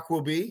where Rock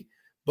will be,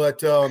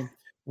 but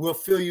we'll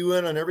fill you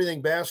in on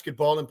everything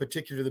basketball, in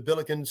particular the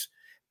Billikens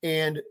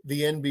and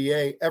the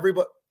NBA.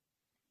 Everybody,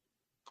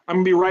 I'm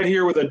gonna be right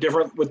here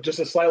with just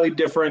a slightly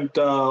different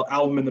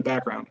album in the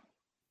background.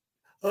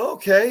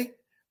 Okay,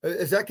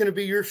 is that going to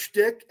be your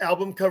shtick?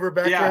 Album cover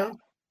background?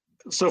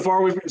 Yeah. So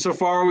far we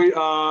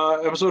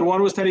episode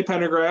 1 was Teddy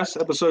Pendergrass.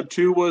 Episode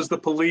 2 was The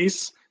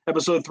Police.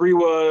 Episode 3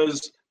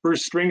 was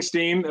Bruce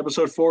Springsteen.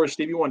 Episode 4 is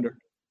Stevie Wonder.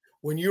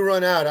 When you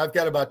run out, I've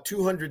got about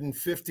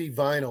 250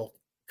 vinyl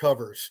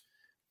covers,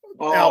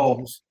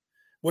 albums.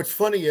 What's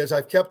funny is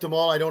I've kept them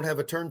all. I don't have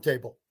a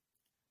turntable.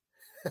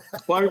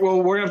 Well,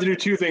 we're going to have to do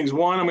 2 things.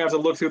 1, I'm going to have to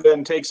look through that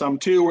and take some.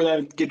 2, we're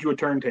going to get you a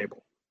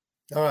turntable.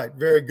 All right.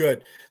 Very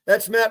good.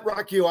 That's Matt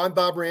Rocchio. I'm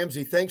Bob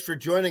Ramsey. Thanks for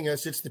joining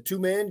us. It's the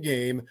Two-Man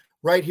Game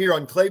right here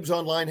on Claibs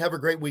Online. Have a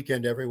great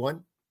weekend,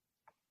 everyone.